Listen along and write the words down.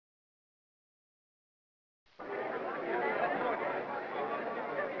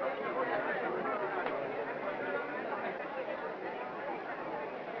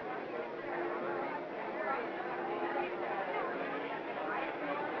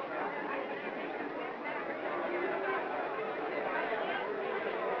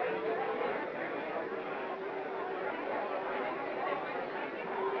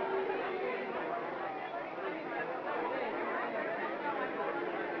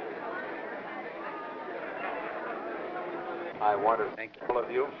I want to thank all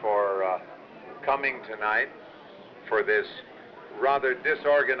of you for coming tonight for this rather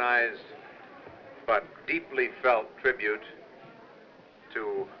disorganized but deeply felt tribute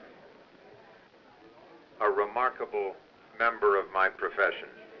to a remarkable member of my profession.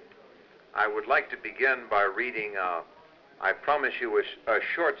 I would like to begin by reading, I promise you, a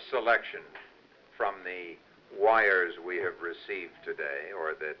short selection from the wires we have received today,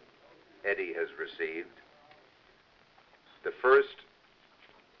 or that Eddie has received. The first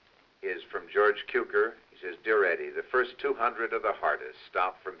is from George Cukor. He says, "Dear Eddie, the first 200 are the hardest.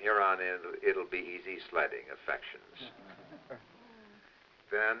 Stop from here on in, it'll be easy sledding. Affections."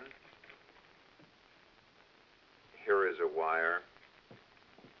 Then, here is a wire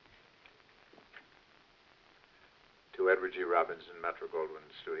to Edward G. Robinson, Metro-Goldwyn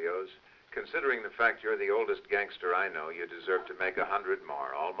Studios. "Considering the fact you're the oldest gangster I know, you deserve to make 100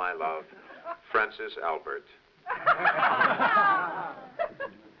 more. All my love, Francis Albert."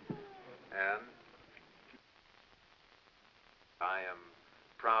 And I am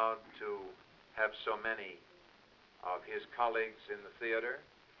proud to have so many of his colleagues in the theater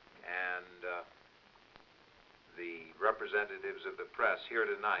and the representatives of the press here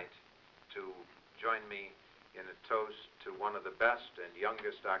tonight to join me in a toast to one of the best and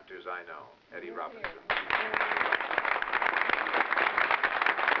youngest actors I know, Eddie Robinson.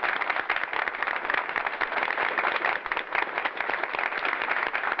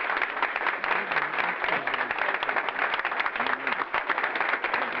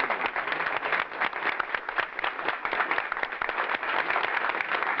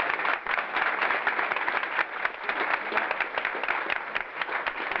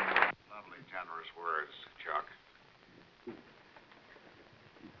 Words, Chuck.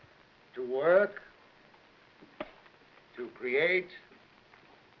 To work, to create,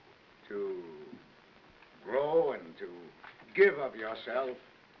 to grow, and to give of yourself,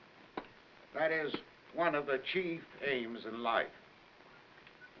 that is one of the chief aims in life.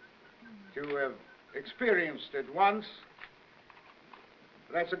 To have experienced it once,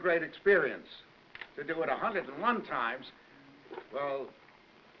 that's a great experience. To do it 101 times, well,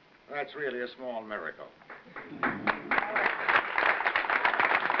 that's really a small miracle.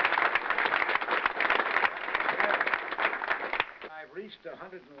 I've reached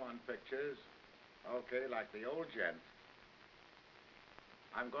 101 pictures, okay, like the old gent.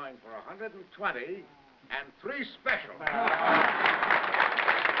 I'm going for 120 and 3 special.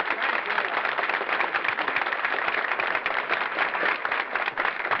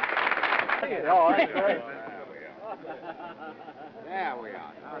 Oh, that's great. There we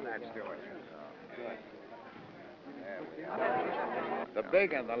are. Now let's do it. Good. There we are. The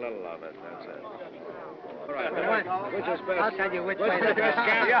big and the little of it, that's it. All right. Which is best? I'll tell you which way the best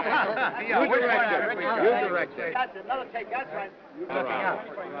camera? You direct it. You direct it. That's another take, that's right. All right.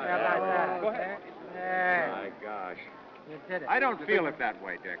 How about that? Go ahead. There. My gosh. You did it. I don't feel it that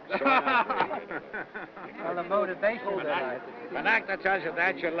way, Dick. Well, the motivation of that. An actor tells you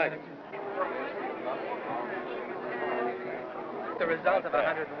that, you let it. The result of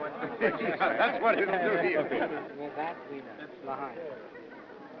 101 pictures. That's what it'll do to you. With that, we know. Behind.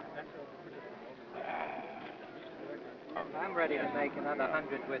 I'm ready to make another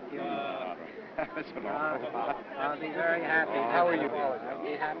 100 with you. I'll be very happy. How are you? I'll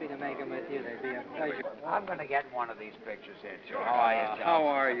be happy to make them with you. They'd be a pleasure. I'm going to get one of these pictures here, George. How are you, John? How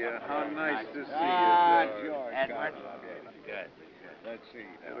are you? How nice to see you, George. Edward. Good. Let's see.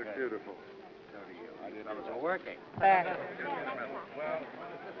 You look beautiful. I didn't know it was working. Well,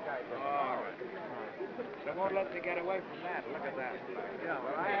 All right. They won't let me get away from that. Look at that. Yeah,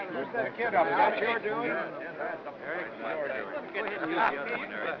 well, who's that kid up? Is that your doing?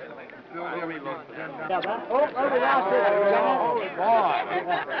 Holy boy.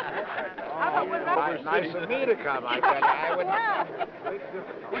 It's nice of me to come, I tell you.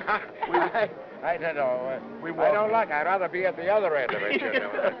 I don't know. I don't like. I'd rather be at the other end of it, you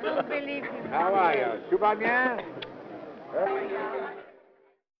know. Believe me. How are you? Tu vas bien?